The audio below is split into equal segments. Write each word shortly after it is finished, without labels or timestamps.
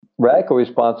radical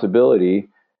responsibility,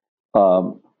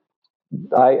 um,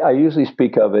 I usually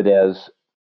speak of it as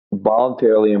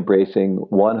voluntarily embracing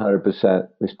 100%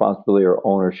 responsibility or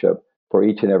ownership for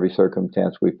each and every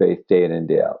circumstance we face day in and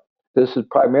day out. This is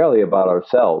primarily about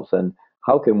ourselves and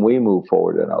how can we move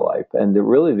forward in our life. And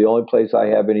really, the only place I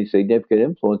have any significant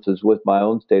influence is with my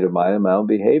own state of mind and my own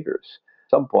behaviors.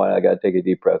 At some point, I got to take a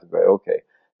deep breath and go, okay,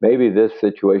 maybe this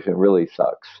situation really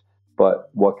sucks, but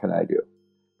what can I do?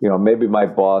 Maybe my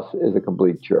boss is a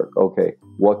complete jerk. Okay,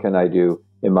 what can I do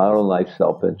in my own life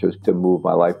self-interest to move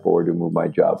my life forward, to move my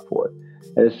job forward?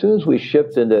 And as soon as we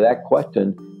shift into that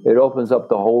question, it opens up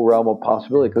the whole realm of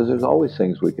possibility because there's always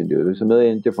things we can do. There's a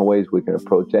million different ways we can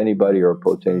approach anybody or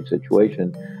approach any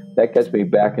situation. That gets me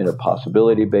back into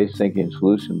possibility-based thinking,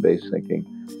 solution-based thinking.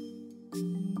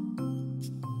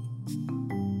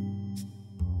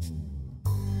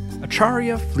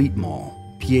 Acharya Fleet Mall,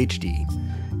 PhD,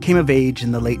 came of age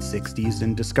in the late 60s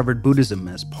and discovered Buddhism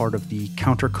as part of the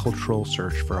countercultural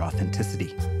search for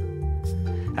authenticity.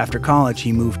 After college,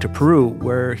 he moved to Peru,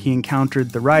 where he encountered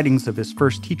the writings of his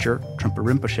first teacher, Trungpa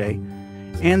Rinpoche,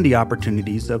 and the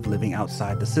opportunities of living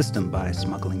outside the system by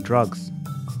smuggling drugs.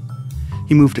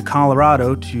 He moved to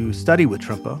Colorado to study with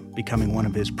Trungpa, becoming one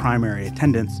of his primary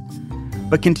attendants,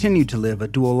 but continued to live a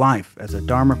dual life as a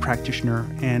Dharma practitioner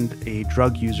and a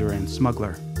drug user and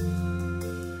smuggler.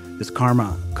 This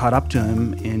karma caught up to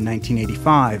him in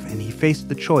 1985, and he faced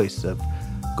the choice of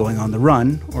going on the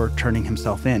run or turning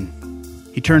himself in.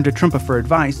 He turned to Trungpa for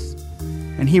advice,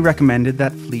 and he recommended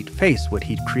that Fleet face what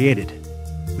he'd created,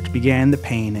 which began the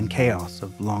pain and chaos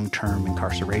of long-term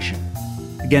incarceration.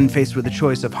 Again, faced with the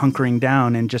choice of hunkering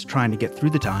down and just trying to get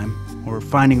through the time, or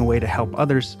finding a way to help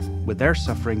others with their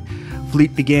suffering,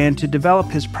 Fleet began to develop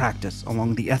his practice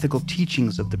along the ethical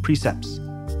teachings of the precepts.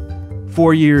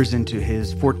 4 years into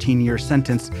his 14-year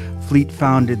sentence, Fleet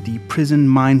founded the Prison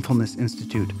Mindfulness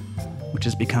Institute, which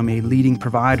has become a leading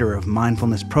provider of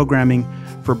mindfulness programming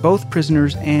for both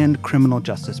prisoners and criminal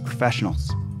justice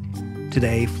professionals.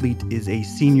 Today, Fleet is a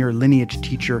senior lineage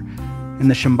teacher in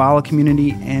the Shambhala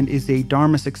community and is a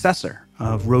Dharma successor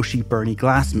of Roshi Bernie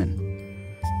Glassman.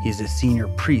 He is a senior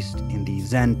priest in the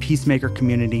Zen Peacemaker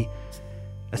community,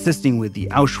 assisting with the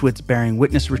Auschwitz Bearing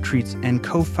Witness Retreats, and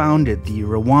co-founded the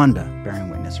Rwanda Bearing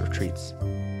Witness Retreats.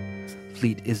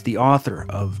 Fleet is the author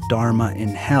of Dharma in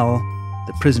Hell,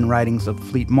 The Prison Writings of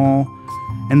Fleet Mall,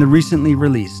 and the recently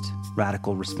released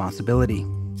Radical Responsibility.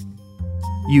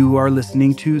 You are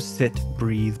listening to Sit,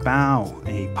 Breathe, Bow,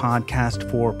 a podcast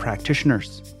for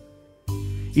practitioners.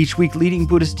 Each week, leading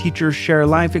Buddhist teachers share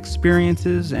life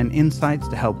experiences and insights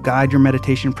to help guide your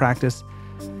meditation practice,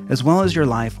 as well as your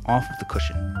life off of the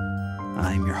cushion.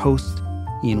 I'm your host,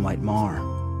 Ian White-Marr.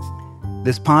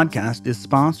 This podcast is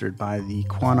sponsored by the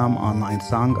Quanam Online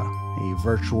Sangha, a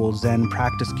virtual Zen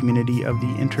practice community of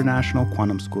the International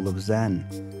Quantum School of Zen.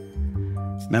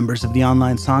 Members of the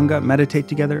online Sangha meditate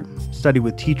together, study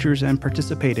with teachers, and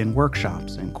participate in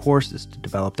workshops and courses to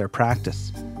develop their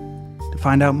practice. To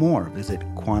find out more, visit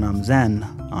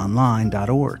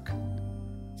quantumzenonline.org.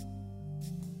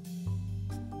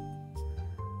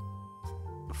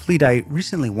 Fleet, I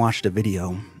recently watched a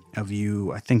video of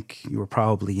you. I think you were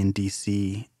probably in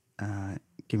D.C.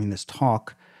 Giving this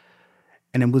talk,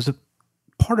 and it was a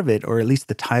part of it, or at least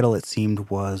the title it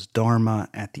seemed, was Dharma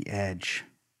at the Edge,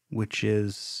 which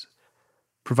is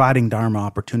providing Dharma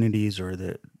opportunities, or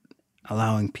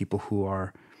allowing people who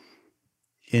are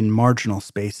in marginal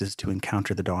spaces to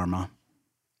encounter the Dharma.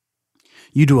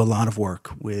 You do a lot of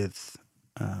work with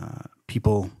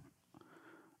people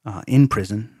in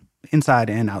prison, inside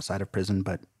and outside of prison,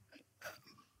 but a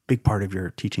big part of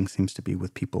your teaching seems to be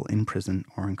with people in prison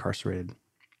or incarcerated.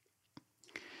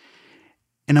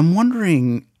 And I'm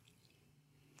wondering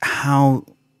how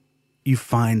you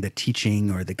find the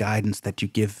teaching or the guidance that you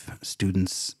give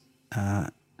students,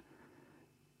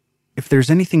 if there's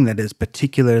anything that is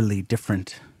particularly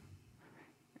different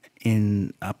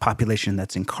in a population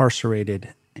that's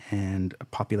incarcerated and a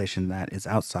population that is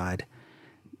outside,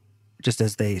 just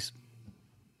as you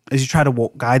try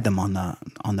to guide them on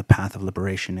the path of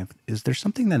liberation. Is there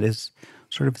something that is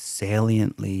sort of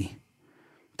saliently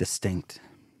distinct?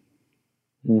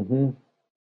 Mm-hmm.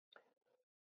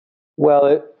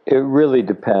 Well, it really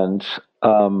depends.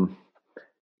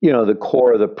 The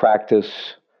core of the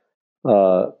practice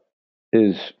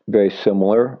is very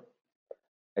similar.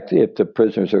 If the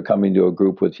prisoners are coming to a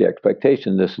group with the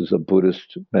expectation this is a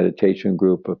Buddhist meditation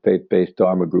group, a faith-based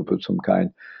Dharma group of some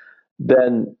kind,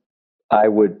 then I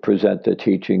would present the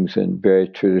teachings in very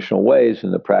traditional ways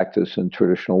and the practice in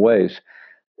traditional ways,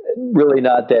 really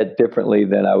not that differently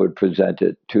than I would present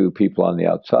it to people on the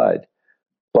outside.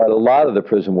 But a lot of the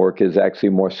prison work is actually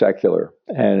more secular,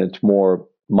 and it's more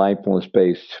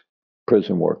mindfulness-based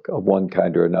prison work of one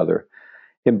kind or another.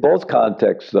 In both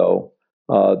contexts, though,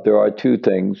 there are two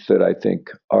things that I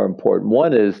think are important.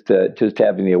 One is that just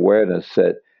having the awareness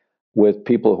that with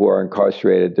people who are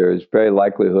incarcerated, there's very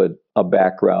likelihood a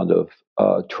background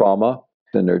of trauma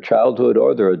in their childhood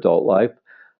or their adult life.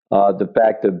 The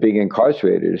fact of being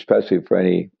incarcerated, especially for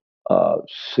any uh,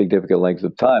 significant length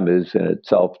of time, is in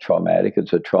itself traumatic.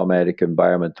 It's a traumatic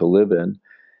environment to live in.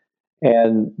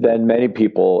 And then many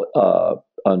people,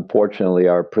 unfortunately,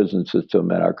 our prison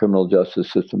system and our criminal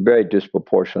justice system very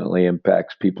disproportionately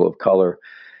impacts people of color,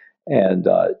 and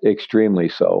extremely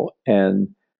so. And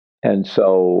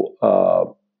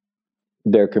so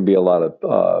there can be a lot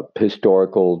of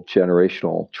historical,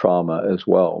 generational trauma as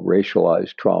well,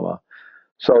 racialized trauma.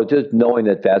 So just knowing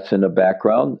that that's in the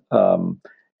background,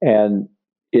 and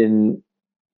in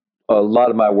a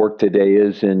lot of my work today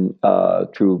is in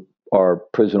through our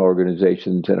prison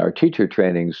organizations and our teacher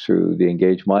trainings through the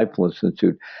Engage Mindfulness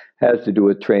Institute, has to do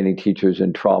with training teachers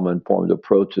in trauma-informed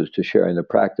approaches to sharing the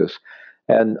practice.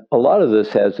 And a lot of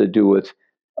this has to do with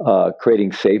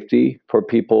creating safety for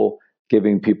people,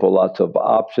 giving people lots of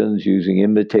options, using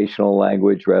invitational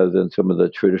language rather than some of the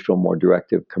traditional, more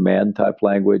directive command type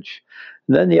language.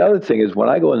 And then the other thing is when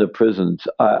I go into prisons,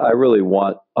 I really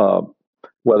want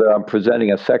whether I'm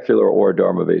presenting a secular or a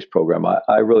Dharma-based program,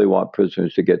 I really want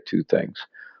prisoners to get two things.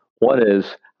 One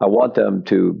is I want them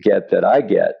to get that I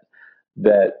get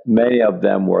that many of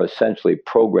them were essentially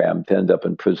programmed to end up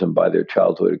in prison by their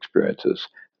childhood experiences.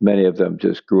 Many of them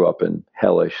just grew up in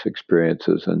hellish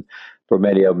experiences, and for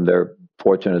many of them, they're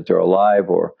fortunate they're alive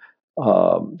or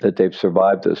that they've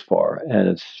survived this far.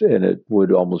 And it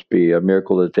would almost be a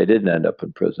miracle that they didn't end up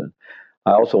in prison.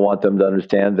 I also want them to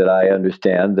understand that I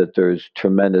understand that there's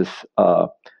tremendous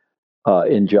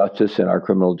injustice in our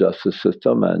criminal justice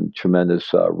system and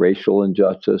tremendous racial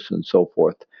injustice and so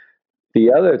forth.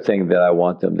 The other thing that I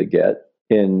want them to get,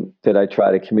 in that I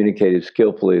try to communicate as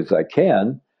skillfully as I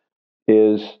can,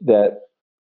 is that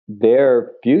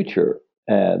their future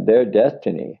and their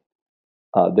destiny,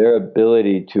 their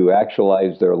ability to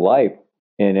actualize their life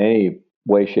in any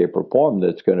way, shape, or form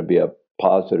that's going to be a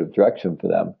positive direction for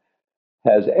them,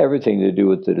 has everything to do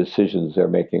with the decisions they're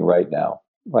making right now,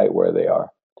 right where they are.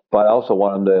 But I also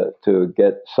want them to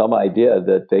get some idea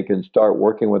that they can start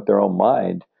working with their own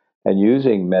mind and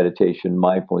using meditation,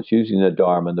 mindfulness, using the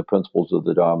Dharma and the principles of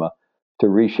the Dharma to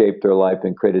reshape their life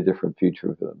and create a different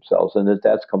future for themselves. And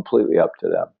that's completely up to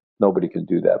them. Nobody can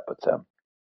do that but them.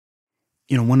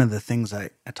 You know, one of the things I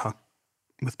talk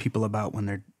with people about when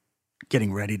they're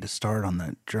getting ready to start on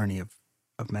the journey of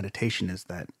meditation is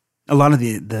that a lot of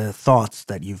the thoughts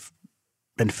that you've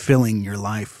been filling your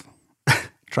life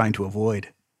trying to avoid,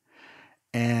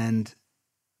 and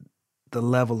the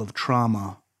level of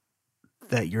trauma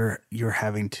that you're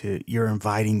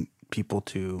inviting people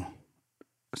to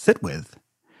sit with.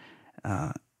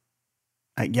 I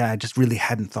just really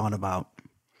hadn't thought about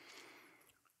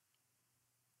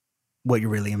what you're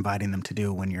really inviting them to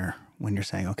do when you're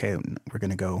saying, okay, we're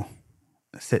going to go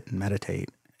sit and meditate,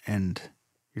 and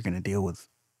you're going to deal with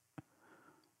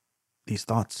these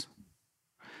thoughts,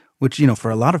 which, you know,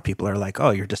 for a lot of people are like, oh,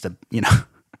 you're just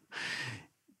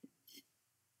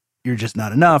you're just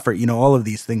not enough, or, you know, all of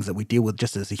these things that we deal with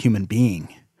just as a human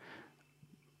being.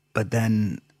 But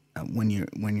then when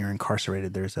you're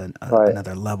incarcerated, there's right.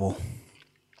 Another level,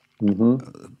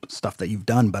 stuff that you've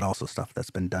done, but also stuff that's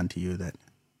been done to you that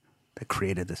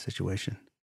created the situation.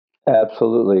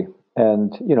 Absolutely.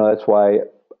 And, you know, that's why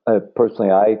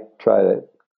personally I try to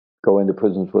go into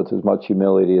prisons with as much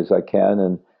humility as I can.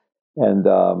 And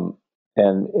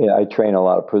I train a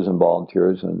lot of prison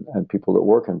volunteers and people that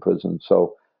work in prison.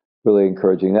 So really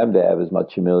encouraging them to have as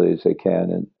much humility as they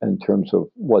can in terms of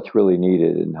what's really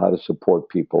needed and how to support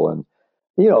people, and,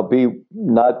 you know,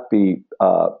 not be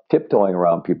tiptoeing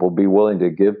around people, be willing to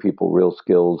give people real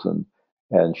skills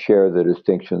and share the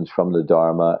distinctions from the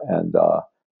Dharma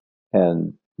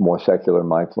and more secular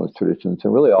mindfulness traditions,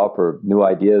 and really offer new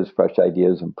ideas, fresh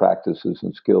ideas and practices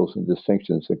and skills and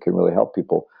distinctions that can really help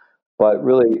people. But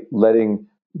really letting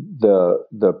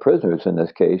the prisoners, in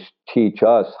this case, teach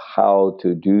us how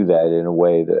to do that in a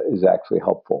way that is actually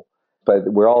helpful.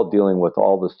 But we're all dealing with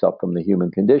all the stuff from the human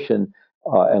condition,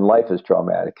 and life is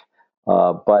traumatic.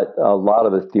 But a lot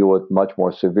of us deal with much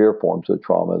more severe forms of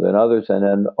trauma than others. And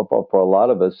then for a lot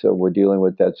of us, we're dealing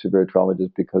with that severe trauma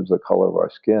just because of the color of our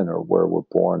skin or where we're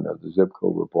born or the zip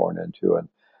code we're born into.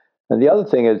 And the other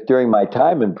thing is, during my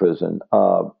time in prison,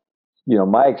 you know,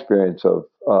 my experience of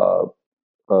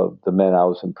the men I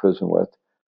was in prison with,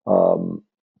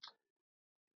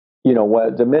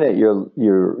 the minute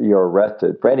you're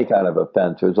arrested for any kind of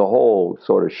offense, there's a whole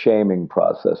sort of shaming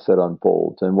process that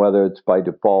unfolds, and whether it's by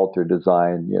default or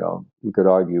design, you could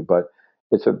argue, but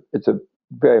it's a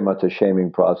very much a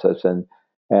shaming process, and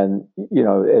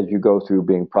as you go through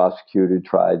being prosecuted,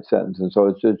 tried, sentenced, and so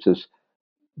it's just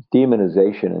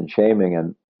demonization and shaming,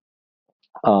 and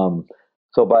um,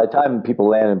 so by the time people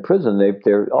land in prison, they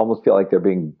almost feel like they're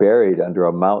being buried under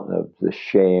a mountain of the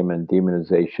shame and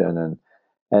demonization,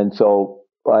 and so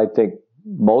I think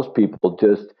most people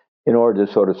just, in order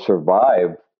to sort of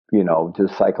survive,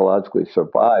 just psychologically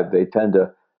survive, they tend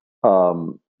to,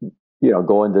 um,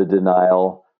 go into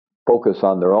denial, focus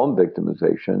on their own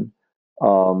victimization,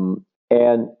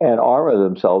 and armor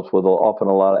themselves with often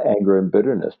a lot of anger and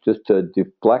bitterness just to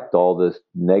deflect all this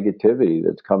negativity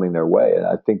that's coming their way. And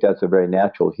I think that's a very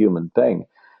natural human thing.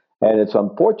 And it's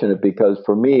unfortunate because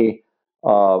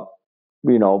uh,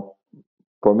 you know,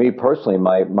 for me personally,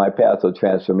 my path of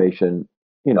transformation,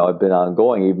 had been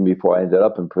ongoing even before I ended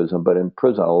up in prison. But in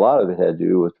prison, a lot of it had to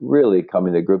do with really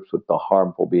coming to grips with the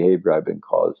harmful behavior I've been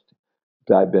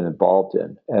involved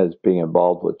in, as being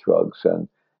involved with drugs, and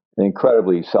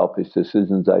incredibly selfish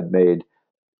decisions I'd made,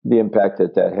 the impact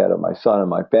that had on my son and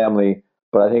my family.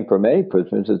 But I think for many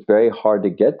prisoners, it's very hard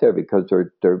to get there because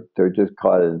they're just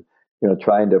caught in,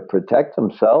 trying to protect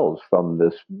themselves from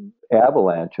this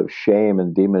avalanche of shame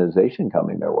and demonization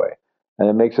coming their way, and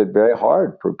it makes it very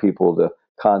hard for people to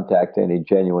contact any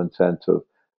genuine sense of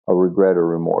regret or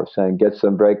remorse, and gets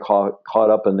them very caught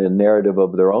up in the narrative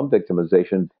of their own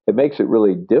victimization. It makes it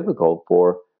really difficult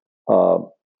for uh,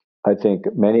 I think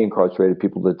many incarcerated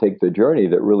people to take the journey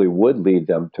that really would lead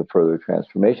them to further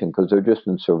transformation because they're just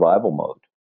in survival mode.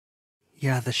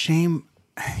 Yeah, the shame,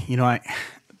 I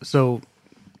so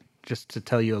just to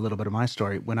tell you a little bit of my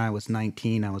story, when I was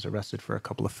 19, I was arrested for a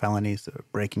couple of felonies,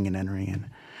 breaking and entering and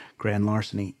grand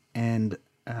larceny, and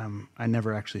I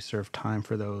never actually served time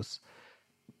for those,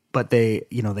 but they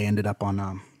ended up on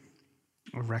a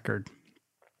record,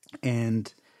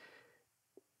 and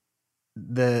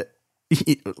the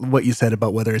what you said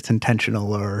about whether it's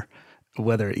intentional or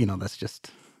whether that's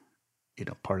just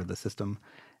part of the system.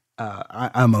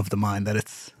 I'm of the mind that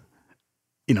it's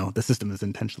the system is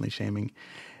intentionally shaming.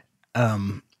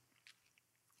 Um,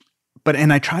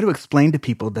 and I try to explain to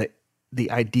people that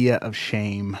the idea of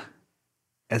shame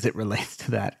as it relates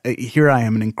to that. Here I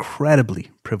am, an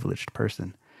incredibly privileged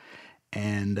person,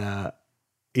 and I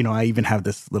even have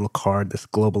this little card, this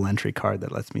global entry card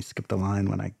that lets me skip the line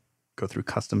when I go through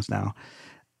customs now.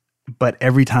 But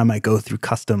every time I go through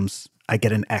customs, I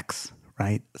get an X,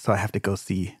 right? So I have to go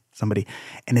see somebody,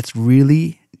 and it's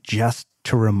really just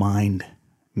to remind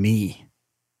me,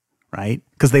 right?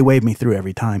 Because they wave me through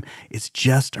every time. It's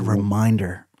just a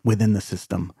reminder within the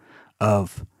system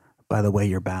of, by the way,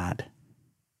 you're bad.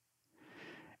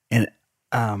 And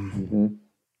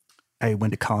I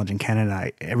went to college in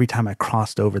Canada. Every time I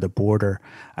crossed over the border,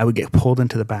 I would get pulled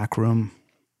into the back room.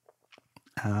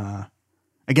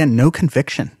 Again, no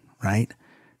conviction, right?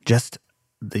 Just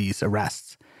these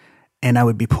arrests. And I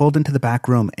would be pulled into the back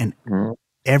room, and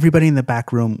everybody in the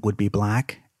back room would be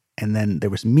black. And then there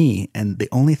was me, and the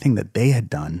only thing that they had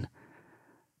done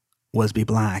was be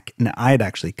black. Now, I had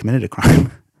actually committed a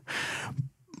crime.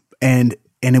 and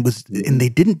they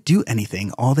didn't do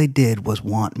anything. All they did was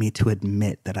want me to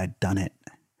admit that I'd done it.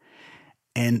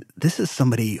 And this is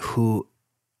somebody who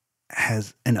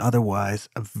has an otherwise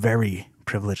a very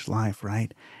privileged life,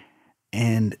 right?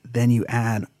 And then you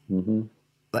add,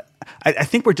 I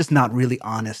think we're just not really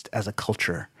honest as a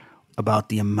culture about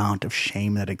the amount of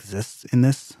shame that exists in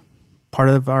this part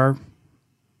of our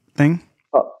thing.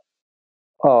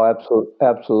 Oh,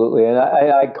 absolutely, and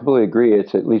I completely agree.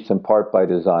 It's at least in part by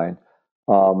design,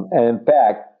 and in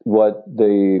fact, what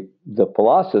the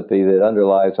philosophy that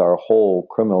underlies our whole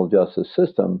criminal justice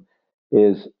system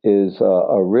is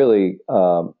a really,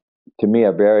 to me,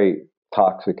 a very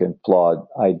toxic and flawed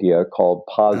idea called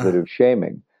positive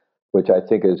shaming, which I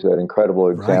think is an incredible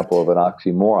example of an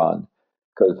oxymoron.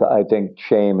 Because I think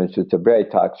shame is just a very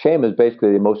toxic. Shame is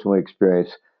basically the emotion we experience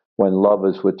when love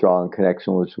is withdrawn,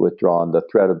 connection was withdrawn, the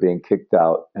threat of being kicked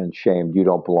out and shamed, you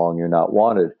don't belong, you're not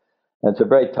wanted. And it's a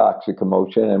very toxic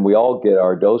emotion, and we all get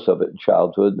our dose of it in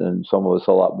childhood, and some of us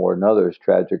a lot more than others,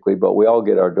 tragically, but we all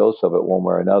get our dose of it one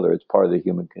way or another. It's part of the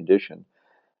human condition.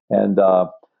 And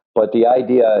but the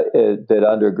idea that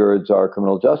undergirds our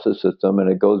criminal justice system,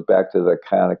 and it goes back to the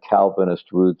kind of Calvinist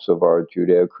roots of our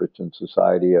Judeo-Christian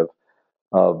society of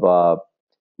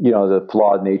the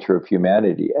flawed nature of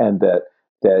humanity, and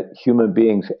that human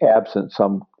beings, absent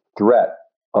some threat,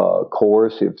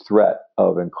 coercive threat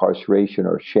of incarceration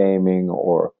or shaming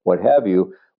or what have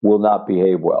you, will not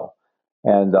behave well,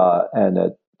 and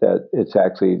that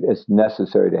it's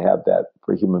necessary to have that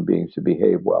for human beings to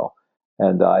behave well.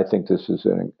 And I think this is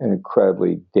an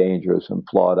incredibly dangerous and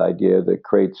flawed idea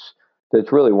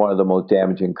that's really one of the most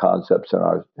damaging concepts in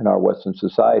our Western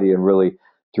society, and really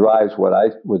drives what I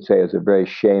would say is a very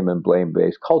shame and blame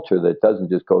based culture that doesn't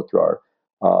just go through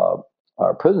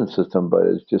our prison system, but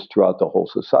is just throughout the whole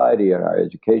society and our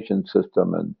education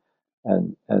system and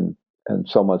and and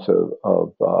so much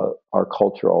of our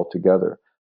culture altogether.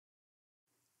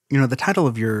 The title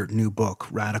of your new book,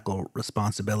 Radical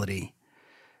Responsibility,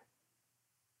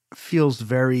 feels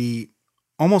very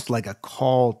almost like a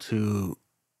call to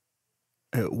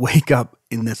wake up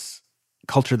in this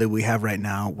culture that we have right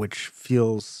now, which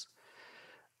feels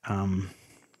um,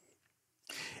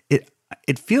 it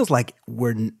it feels like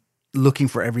we're looking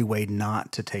for every way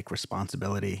not to take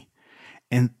responsibility,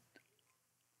 and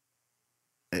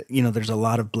there's a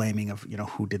lot of blaming of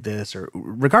who did this, or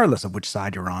regardless of which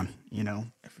side you're on.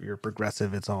 If you're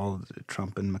progressive, it's all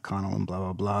Trump and McConnell and blah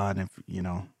blah blah, and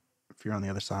if you're on the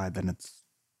other side, then it's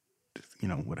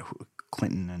what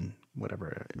Clinton and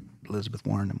whatever, Elizabeth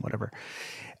Warren and whatever.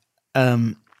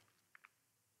 Um,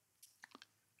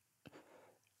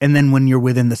 and then when you're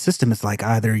within the system, it's like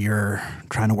either you're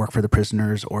trying to work for the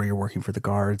prisoners or you're working for the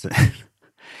guards.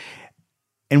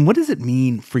 And what does it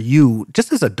mean for you,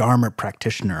 just as a Dharma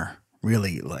practitioner,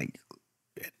 really?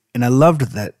 And I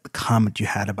loved that comment you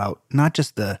had about not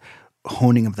just the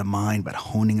honing of the mind, but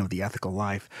honing of the ethical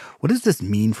life. What does this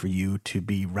mean for you to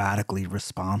be radically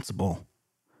responsible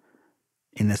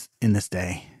in this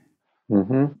day?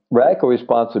 Mm-hmm. Radical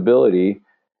responsibility.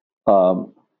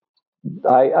 Um,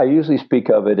 I usually speak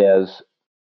of it as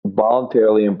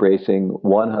voluntarily embracing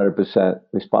 100%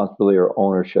 responsibility or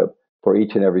ownership for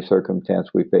each and every circumstance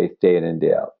we face day in and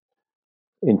day out,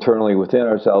 internally within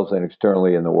ourselves and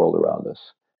externally in the world around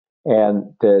us.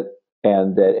 And that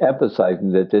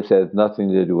emphasizing that this has nothing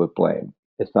to do with blame.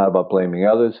 It's not about blaming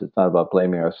others. It's not about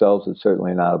blaming ourselves. It's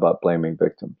certainly not about blaming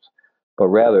victims. But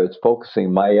rather, it's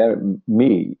focusing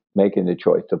me making the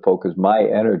choice to focus my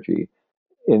energy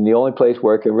in the only place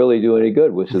where it can really do any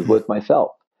good, which is with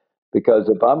myself. Because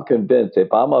if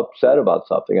I'm upset about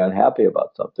something, unhappy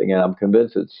about something, and I'm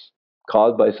convinced it's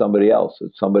caused by somebody else,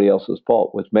 it's somebody else's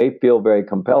fault, which may feel very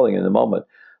compelling in the moment,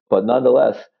 but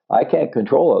nonetheless, I can't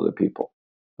control other people,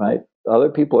 right? Other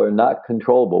people are not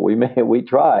controllable. We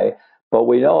try, but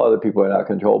we know other people are not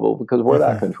controllable because we're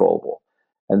not controllable.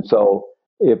 And so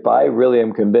if I really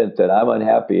am convinced that I'm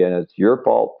unhappy and it's your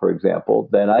fault, for example,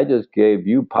 then I just gave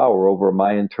you power over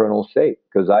my internal state,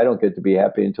 because I don't get to be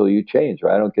happy until you change, or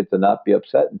I don't get to not be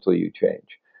upset until you change.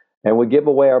 And we give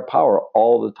away our power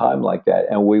all the time like that.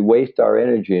 And we waste our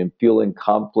energy in fueling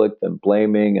conflict and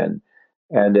blaming. And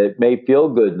it may feel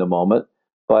good in the moment,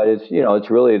 but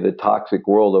it's really the toxic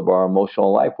world of our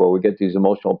emotional life, where we get these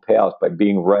emotional payoffs by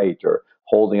being right, or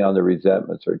holding on to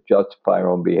resentments, or justifying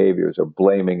our own behaviors, or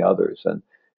blaming others. And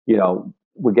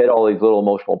we get all these little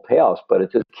emotional payoffs, but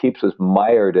it just keeps us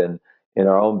mired in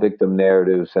our own victim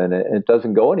narratives, and it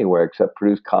doesn't go anywhere except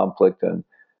produce conflict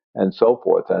and so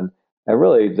forth. And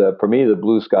really, for me, the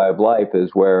blue sky of life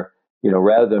is where,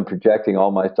 rather than projecting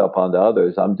all my stuff onto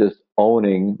others, I'm just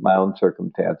owning my own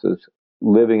circumstances,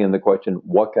 living in the question,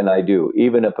 what can I do?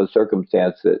 Even if a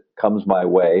circumstance that comes my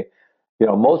way, a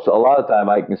lot of time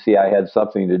I can see I had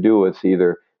something to do with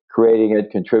either creating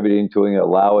it, contributing to it,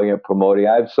 allowing it, promoting.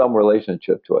 I have some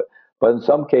relationship to it. But in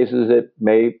some cases, it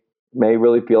may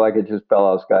really feel like it just fell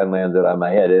out of the sky and landed on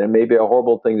my head. And it may be a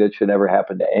horrible thing that should never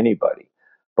happen to anybody.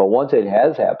 But once it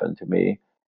has happened to me,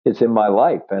 it's in my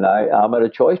life, and I'm at a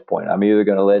choice point. I'm either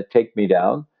going to let it take me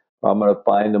down, or I'm going to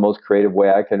find the most creative way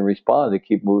I can respond to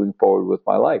keep moving forward with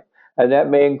my life. And that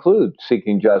may include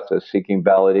seeking justice, seeking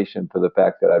validation for the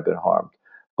fact that I've been harmed,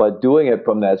 but doing it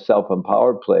from that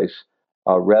self-empowered place,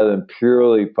 rather than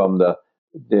purely from the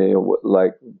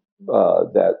like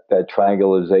that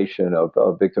triangulation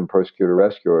of victim, persecutor,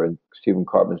 rescuer, and Stephen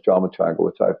Cartman's drama triangle,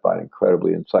 which I find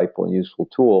incredibly insightful and useful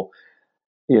tool.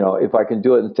 If I can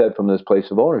do it instead from this place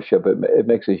of ownership, it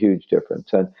makes a huge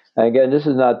difference. And again, this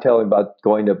is not telling about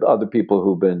going to other people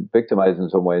who've been victimized in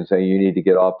some way and saying you need to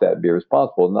get off that and be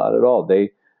responsible. Not at all. They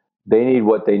need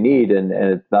what they need, and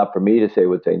it's not for me to say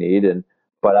what they need.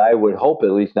 But I would hope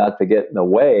at least not to get in the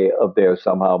way of their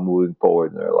somehow moving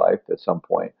forward in their life at some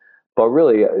point. But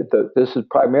really, this is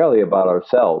primarily about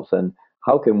ourselves and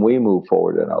how can we move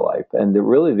forward in our life. And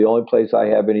really, the only place I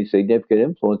have any significant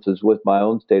influence is with my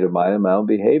own state of mind and my own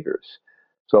behaviors.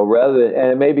 So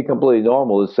and it may be completely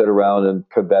normal to sit around and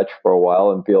kvetch for a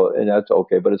while and feel, and that's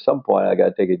okay. But at some point, I got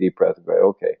to take a deep breath and go,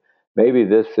 okay, maybe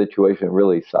this situation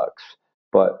really sucks,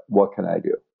 but what can I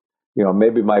do?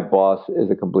 Maybe my boss is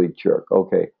a complete jerk.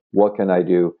 Okay, what can I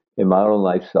do in my own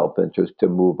life self-interest to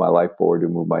move my life forward, to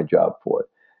move my job forward?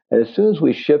 And as soon as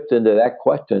we shift into that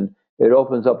question, it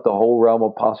opens up the whole realm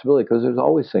of possibility because there's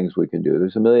always things we can do.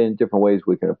 There's a million different ways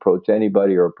we can approach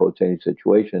anybody or approach any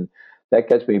situation. That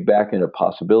gets me back into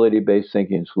possibility-based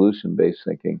thinking, solution-based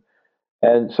thinking.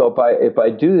 And so if I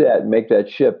do that, make that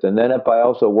shift, and then if I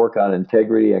also work on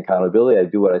integrity and accountability, I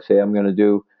do what I say I'm going to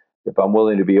do. If I'm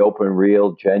willing to be open,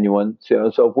 real, genuine, so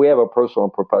if we have a personal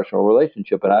and professional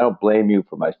relationship, and I don't blame you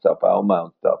for my stuff, I own my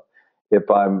own stuff. If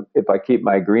I keep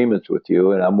my agreements with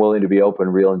you, and I'm willing to be open,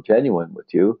 real, and genuine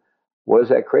with you, what does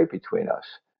that create between us?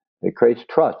 It creates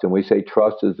trust, and we say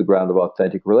trust is the ground of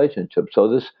authentic relationships. So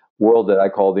this world that I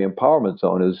call the empowerment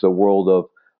zone is the world of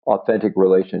authentic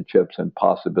relationships and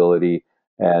possibility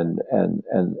and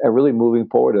really moving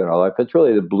forward in our life. It's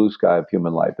really the blue sky of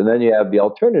human life. And then you have the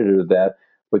alternative to that,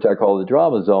 which I call the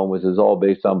drama zone, which is all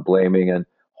based on blaming and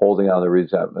holding on to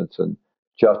resentments and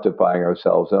justifying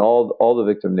ourselves and all the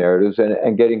victim narratives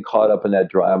and getting caught up in that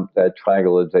drama, that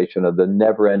triangulation of the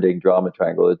never-ending drama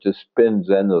triangle. It just spins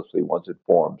endlessly once it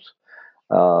forms.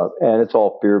 And it's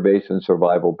all fear-based and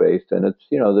survival-based. And it's,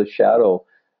 the shadow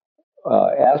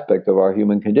aspect of our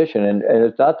human condition. And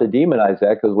it's not to demonize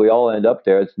that because we all end up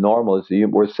there. It's normal.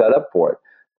 We're set up for it.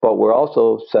 But we're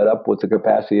also set up with the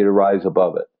capacity to rise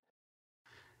above it.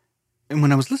 And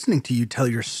when I was listening to you tell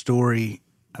your story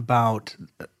about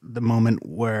the moment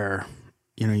where,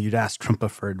 you'd ask Trungpa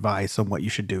for advice on what you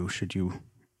should do. Should you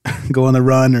go on the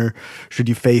run or should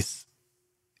you face,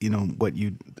 what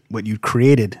you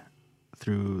created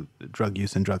through drug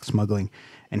use and drug smuggling?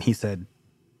 And he said,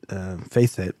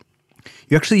 face it.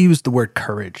 You actually used the word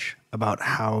courage about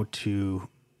how to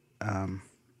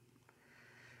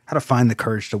find the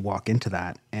courage to walk into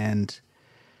that. And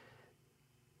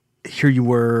here you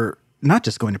were not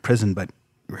just going to prison, but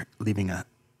leaving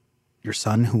your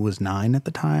son who was 9 at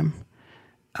the time.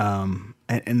 And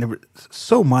there was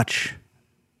so much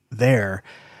there.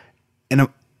 And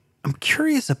I'm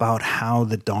curious about how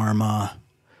the Dharma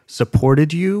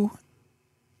supported you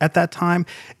at that time.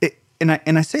 And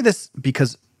I say this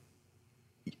because,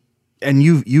 and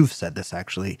you've said this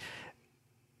actually,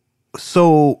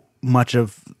 so much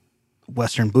of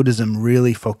Western Buddhism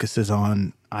really focuses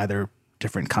on either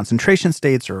different concentration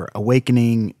states or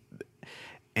awakening.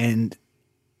 And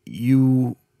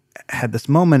you had this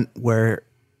moment where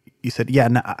you said, yeah,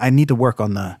 no, I need to work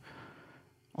on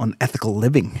ethical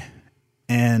living.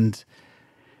 And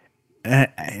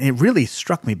it really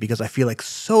struck me because I feel like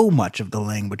so much of the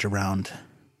language around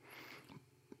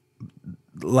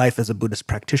life as a Buddhist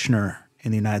practitioner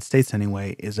in the United States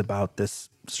anyway is about this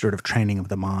sort of training of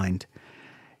the mind.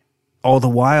 All the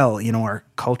while, our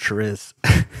culture is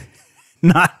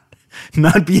not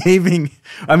behaving.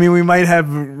 I mean, we might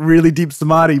have really deep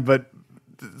samadhi, but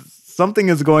something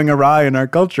is going awry in our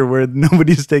culture where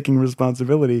nobody's taking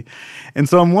responsibility. And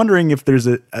so I'm wondering if there's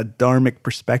a dharmic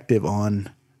perspective on,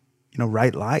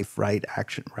 right life, right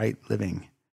action, right living.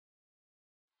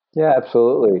 Yeah,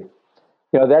 absolutely.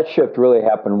 That shift really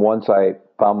happened once I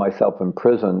found myself in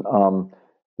prison.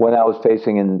 When I was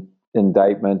facing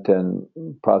indictment and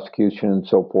prosecution and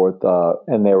so forth,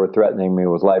 and they were threatening me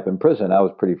with life in prison, I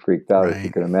was pretty freaked out, as you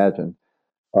can imagine.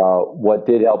 What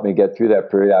did help me get through that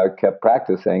period, I kept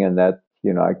practicing, and that,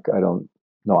 I don't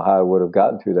know how I would have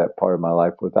gotten through that part of my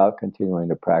life without continuing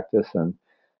to practice. And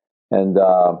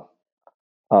so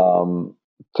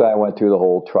I went through the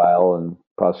whole trial and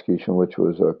prosecution, which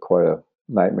was quite a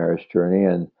nightmarish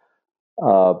journey.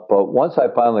 But once I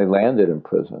finally landed in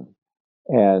prison,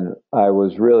 and I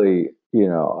was really,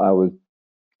 I was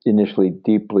initially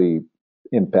deeply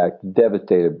impacted,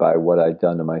 devastated by what I'd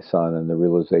done to my son and the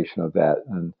realization of that.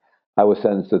 And I was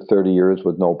sentenced to 30 years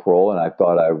with no parole, and I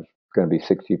thought I was going to be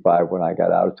 65 when I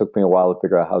got out. It took me a while to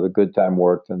figure out how the good time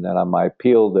worked. And then on my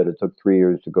appeal that it took 3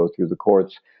 years to go through the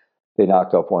courts, they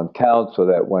knocked off one count. So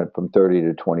that went from 30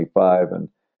 to 25. And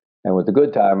with the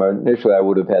good time, initially I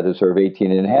would have had to serve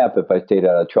 18 and a half if I stayed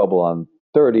out of trouble on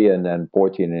 30, and then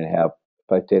 14 and a half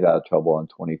if I stayed out of trouble on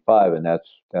 25. And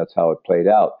that's how it played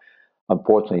out.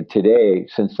 Unfortunately, today,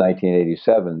 since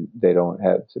 1987,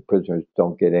 the prisoners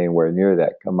don't get anywhere near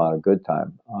that come out of good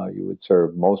time. You would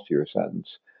serve most of your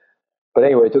sentence. But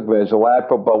anyway, it took me. So when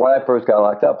I first got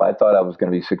locked up, I thought I was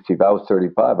going to be 65. I was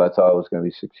 35. I thought I was going to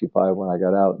be 65 when I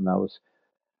got out, and I was.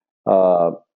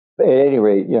 At any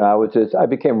rate, I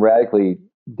became radically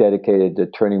dedicated to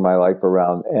turning my life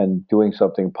around and doing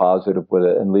something positive with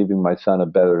it and leaving my son a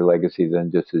better legacy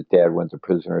than just his dad went to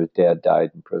prison or his dad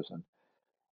died in prison.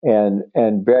 And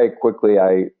very quickly,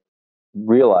 I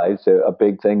realized that a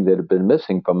big thing that had been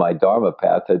missing from my Dharma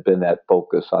path had been that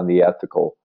focus on the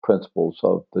ethical principles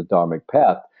of the Dharmic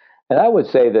path. And I would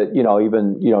say that,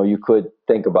 even, you could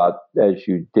think about, as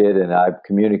you did, and I've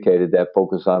communicated, that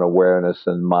focus on awareness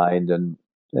and mind and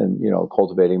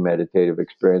cultivating meditative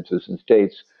experiences and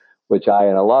states, which I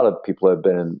and a lot of people have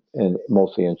been in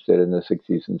mostly interested in the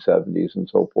 60s and 70s and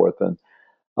so forth.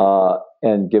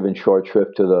 And given short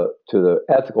shrift to the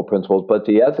ethical principles. But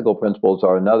the ethical principles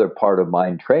are another part of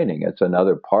mind training. It's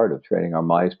another part of training our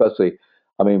mind, especially,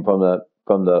 I mean, from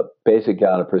the basic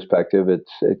jnana perspective, it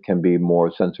can be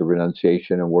more sense of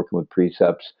renunciation and working with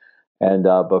precepts. And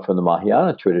but from the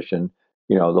Mahayana tradition,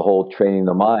 the whole training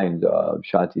the mind,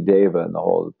 Shantideva, and the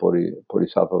whole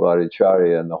Bodhisattva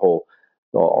Varicharya, and all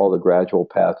the gradual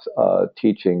path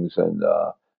teachings, and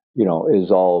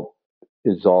is all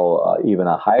even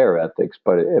a higher ethics,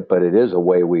 but it is a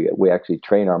way we actually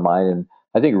train our mind, and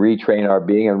I think retrain our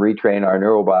being and retrain our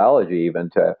neurobiology even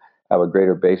to have a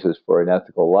greater basis for an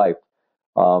ethical life.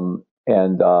 And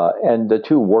the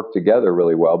two work together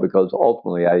really well, because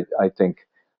ultimately I think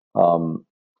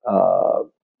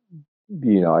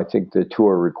I think the two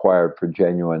are required for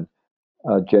genuine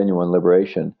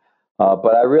liberation.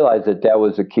 But I realized that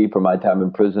was the key for my time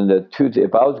in prison. That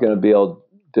if I was going to be able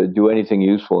to do anything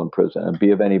useful in prison and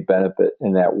be of any benefit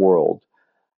in that world,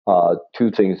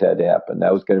 two things had to happen.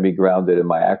 That was going to be grounded in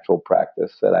my actual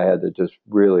practice, that I had to just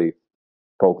really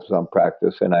focus on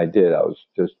practice, and I did. I was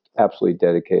just absolutely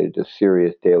dedicated to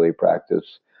serious daily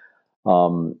practice.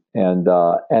 And then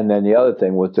the other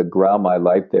thing was to ground my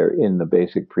life there in the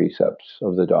basic precepts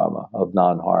of the Dharma, of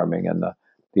non-harming, and the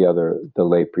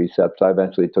lay precepts. I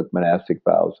eventually took monastic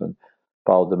vows and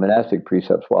followed the monastic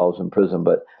precepts while I was in prison,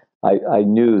 but I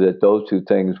knew that those two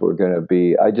things were going to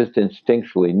be, I just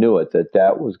instinctually knew it,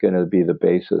 that was going to be the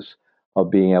basis of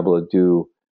being able to do,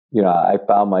 I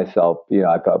found myself,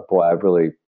 I thought, boy,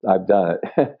 I've done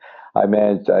it. I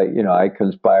managed, I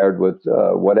conspired with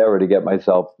whatever to get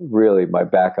myself really my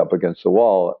back up against the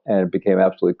wall. And it became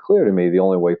absolutely clear to me the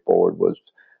only way forward was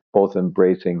both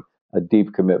embracing a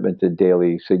deep commitment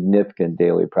to significant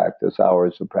daily practice,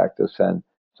 hours of practice. And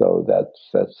so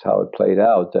that's how it played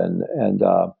out. And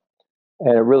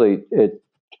it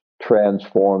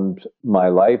transformed my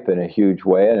life in a huge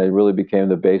way. And it really became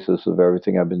the basis of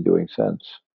everything I've been doing since.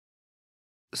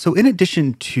 So in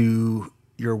addition to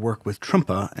your work with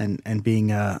Trungpa and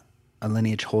being a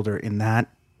lineage holder in that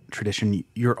tradition,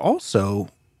 you're also,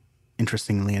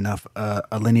 interestingly enough,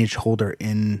 a lineage holder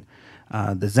in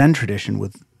the Zen tradition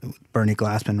with Bernie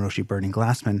Glassman, Roshi Bernie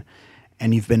Glassman,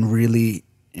 and you've been really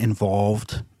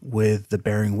involved with the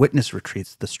Bearing Witness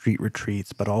retreats, the street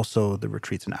retreats, but also the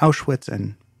retreats in Auschwitz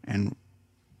and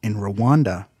in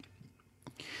Rwanda.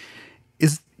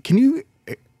 Can you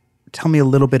tell me a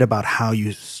little bit about how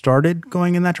you started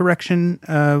going in that direction,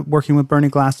 working with Bernie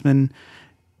Glassman,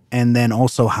 and then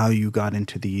also how you got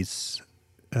into these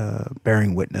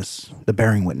Bearing Witness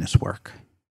work?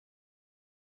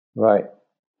 Right.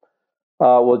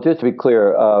 Well, just to be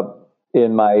clear,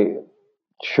 in my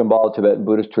Shambhala Tibetan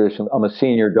Buddhist tradition, I'm a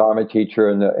senior Dharma teacher,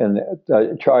 and the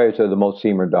Acharyas are the most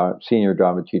senior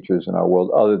Dharma teachers in our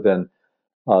world, other than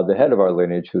the head of our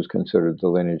lineage, who's considered the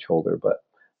lineage holder. But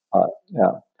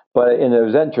yeah. But in the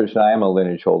Zen tradition, I am a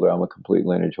lineage holder. I'm a complete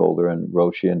lineage holder and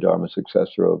Roshi and Dharma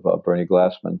successor of Bernie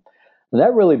Glassman. And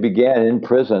that really began in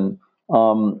prison.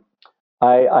 I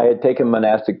had taken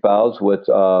monastic vows with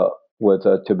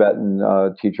a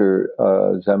Tibetan teacher,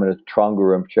 Zeminah Trungpa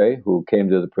Rinpoche, who came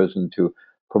to the prison to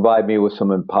provide me with some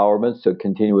empowerments to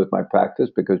continue with my practice,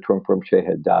 because Trungpa Rinpoche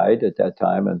had died at that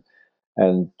time.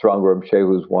 And Trungpa Rinpoche,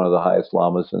 who's one of the highest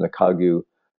lamas in the Kagyu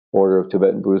order of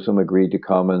Tibetan Buddhism, agreed to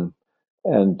come and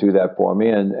do that for me.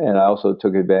 And I also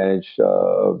took advantage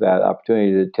of that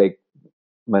opportunity to take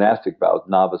monastic vows,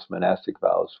 novice monastic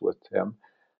vows with him.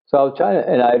 So I was trying to,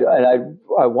 and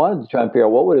I wanted to try and figure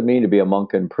out what would it mean to be a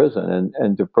monk in prison,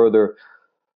 and to further,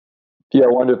 I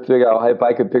wanted to figure out if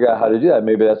I could figure out how to do that.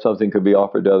 Maybe that's something could be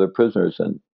offered to other prisoners.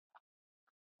 And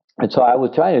so I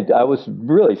was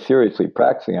really seriously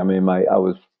practicing. I mean, I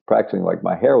was practicing like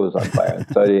my hair was on fire and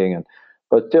studying,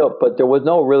 but there was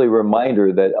no really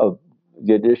reminder that of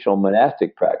the additional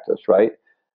monastic practice, right?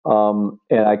 And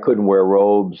I couldn't wear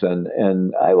robes,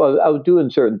 and I was doing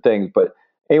certain things, but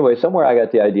anyway, somewhere I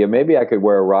got the idea maybe I could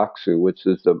wear a rakusu, which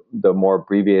is the more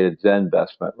abbreviated Zen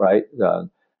vestment, right?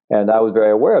 And I was very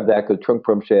aware of that because Trungpa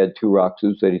Rinpoche had two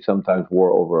rakusus that he sometimes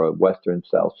wore over a Western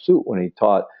style suit when he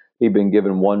taught. He'd been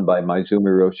given one by Maizumi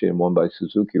Roshi and one by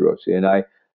Suzuki Roshi, and I, at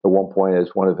one point,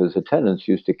 as one of his attendants,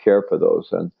 used to care for those,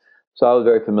 and so I was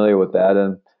very familiar with that.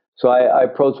 And So I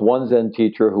approached one Zen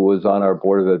teacher who was on our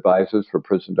board of advisors for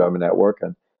Prison Dharma Network,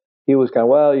 and he was kind of,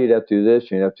 well, you'd have to do this,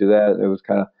 you'd have to do that. And it was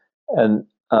kind of, and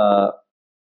uh,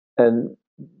 and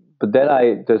but then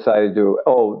I decided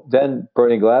then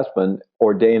Bernie Glassman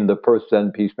ordained the first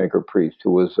Zen peacemaker priest, who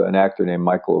was an actor named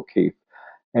Michael O'Keefe,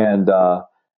 and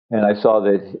I saw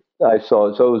so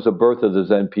it was the birth of the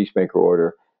Zen peacemaker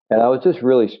order, and I was just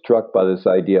really struck by this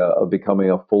idea of becoming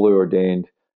a fully ordained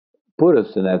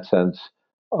Buddhist in that sense,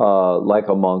 like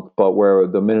a monk, but where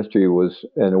the ministry was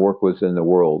and the work was in the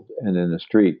world and in the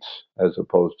streets, as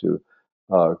opposed to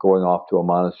going off to a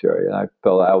monastery. And I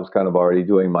felt I was kind of already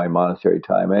doing my monastery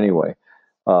time anyway.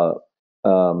 Uh,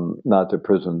 not that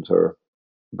prisons are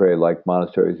very like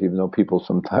monasteries, even though people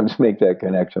sometimes make that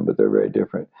connection, but they're very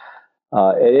different.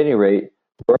 At any rate,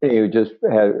 Bernie who just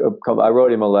had come. I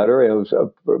wrote him a letter. And it was a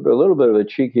little bit of a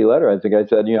cheeky letter. I think I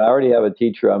said, I already have a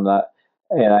teacher. I'm not,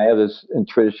 and I have this in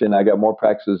tradition. I got more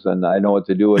practices than I know what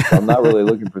to do with. So I'm not really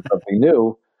looking for something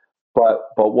new. But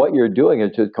what you're doing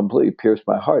has just completely pierced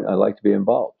my heart, and I'd like to be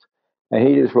involved. And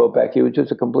he just wrote back. He was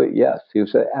just a complete yes. He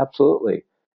said, absolutely.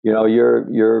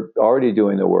 You're already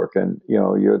doing the work, and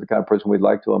you're the kind of person we'd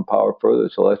like to empower further.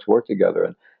 So let's work together.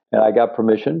 And I got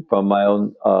permission from my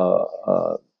own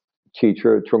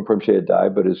teacher. Trungpa Rinpoche had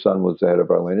died, but his son was the head of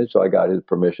our lineage, so I got his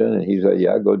permission, and he said,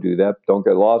 "Yeah, go do that. Don't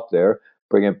get lost there.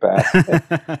 Bring it back."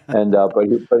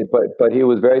 But he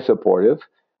was very supportive,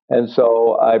 and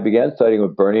so I began studying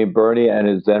with Bernie. Bernie and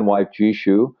his then wife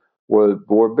Jishu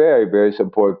were very, very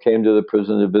supportive. Came to the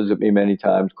prison to visit me many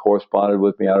times. Corresponded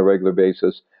with me on a regular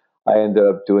basis. I ended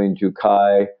up doing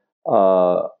Jukai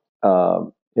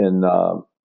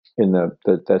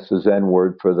that's the Zen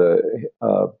word for the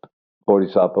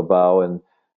Bodhisattva vow and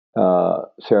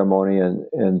ceremony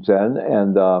and Zen,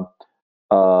 and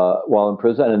while in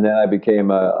prison, and then I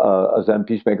became a Zen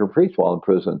peacemaker priest while in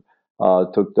prison.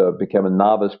 Became a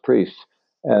novice priest,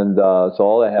 and so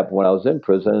all that happened when I was in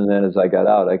prison, and then as I got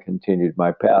out, I continued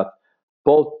my path,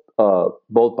 both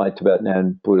my Tibetan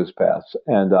and Buddhist paths,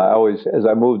 and as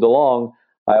I moved along,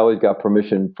 I always got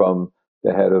permission from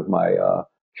the head of my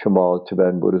Shambhala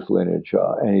Tibetan Buddhist lineage,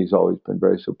 and he's always been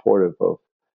very supportive of.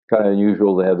 Kind of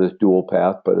unusual to have this dual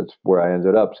path, but it's where I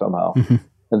ended up somehow. Mm-hmm.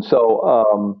 And so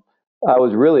I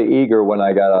was really eager when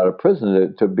I got out of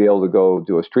prison to be able to go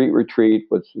do a street retreat,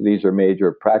 which these are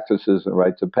major practices and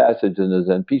rites of passage in the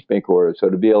Zen Peacemaker Order. So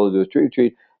to be able to do a street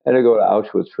retreat and to go to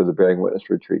Auschwitz for the Bearing Witness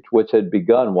retreat, which had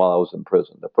begun while I was in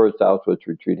prison. The first Auschwitz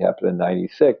retreat happened in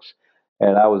 '96,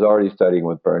 and I was already studying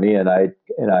with Bernie, and I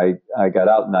got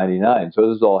out in '99. So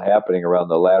this is all happening around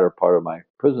the latter part of my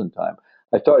prison time.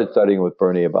 I started studying with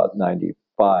Bernie about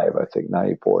 95, I think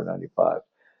 94, 95.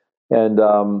 And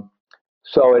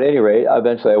so at any rate,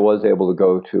 eventually I was able to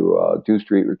go to do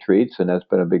street retreats, and that's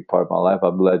been a big part of my life.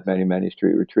 I've led many, many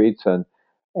street retreats, and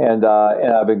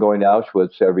I've been going to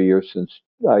Auschwitz every year since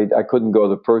I couldn't go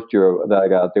the first year that I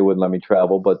got out. They wouldn't let me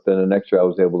travel, but then the next year I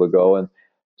was able to go. And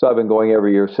so I've been going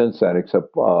every year since then,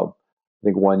 except I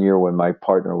think 1 year when my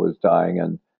partner was dying.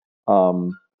 And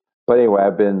but anyway,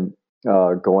 I've been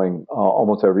going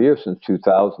almost every year since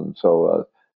 2000. So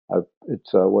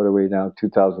it's what are we now?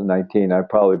 2019. I've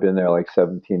probably been there like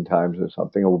 17 times or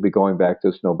something. And we'll be going back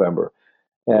this November.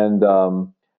 And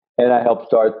I helped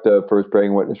start the first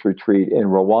Bearing Witness retreat in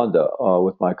Rwanda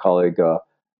with my colleague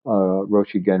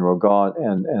Roshi Genrogan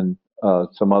and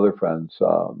some other friends,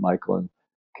 Michael and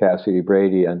Cassidy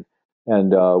Brady, and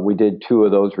we did 2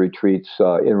 of those retreats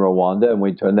in Rwanda, and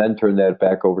we then turned that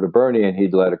back over to Bernie, and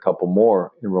he'd led a couple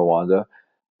more in Rwanda,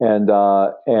 and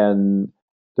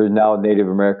there's now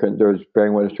there's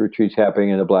Bearing Witness retreats happening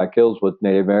in the Black Hills with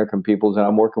Native American peoples, and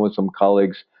I'm working with some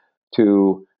colleagues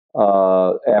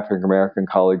African American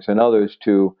colleagues and others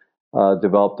to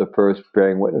develop the first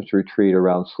Bearing Witness retreat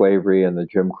around slavery and the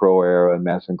Jim Crow era and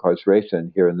mass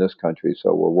incarceration here in this country.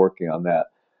 So we're working on that.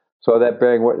 So that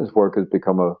Bearing Witness work has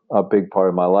become a big part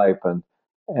of my life, and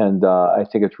I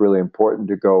think it's really important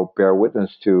to go bear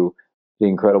witness to the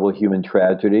incredible human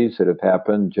tragedies that have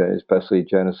happened, especially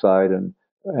genocide and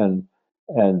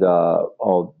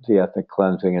all the ethnic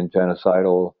cleansing and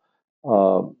genocidal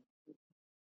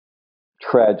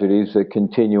tragedies that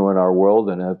continue in our world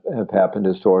and have happened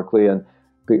historically, and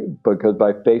because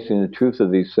by facing the truth of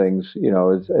these things,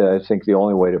 is I think the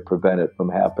only way to prevent it from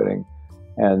happening,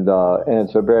 and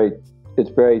it's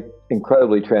very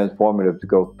incredibly transformative to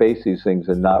go face these things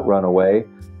and not run away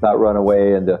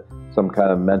into some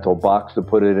kind of mental box to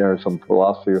put it in, or some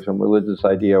philosophy or some religious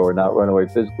idea, or not run away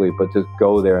physically, but just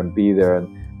go there and be there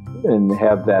and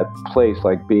have that place,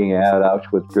 like being at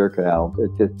Auschwitz-Birkenau.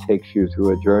 It just takes you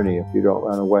through a journey if you don't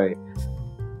run away.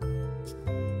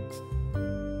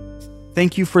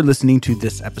 Thank you for listening to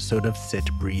this episode of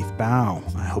Sit, Breathe, Bow.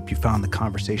 I hope you found the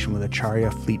conversation with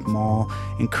Acharya Fleet Mall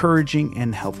encouraging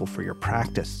and helpful for your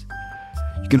practice.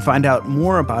 You can find out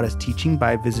more about his teaching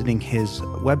by visiting his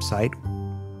website,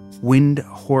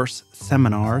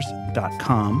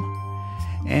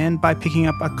 windhorseseminars.com, and by picking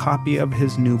up a copy of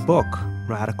his new book,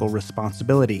 Radical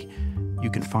Responsibility. You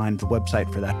can find the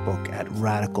website for that book at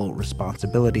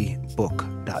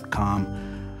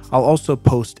radicalresponsibilitybook.com. I'll also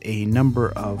post a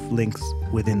number of links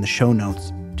within the show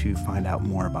notes to find out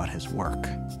more about his work.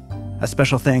 A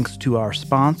special thanks to our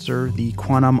sponsor, the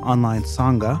Quantum Online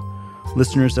Sangha.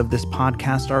 Listeners of this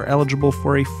podcast are eligible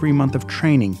for a free month of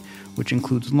training, which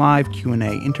includes live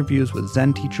Q&A interviews with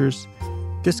Zen teachers,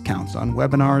 discounts on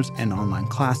webinars and online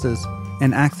classes,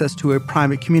 and access to a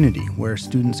private community where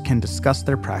students can discuss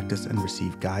their practice and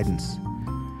receive guidance.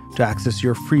 To access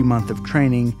your free month of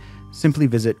training, simply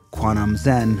visit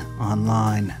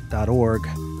quantumzenonline.org.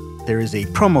 There is a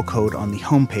promo code on the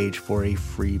homepage for a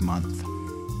free month.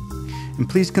 And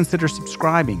please consider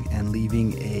subscribing and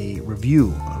leaving a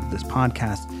review of this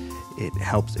podcast. It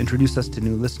helps introduce us to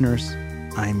new listeners.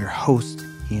 I am your host,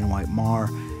 Ian White Marr,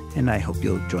 and I hope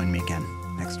you'll join me again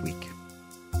next week.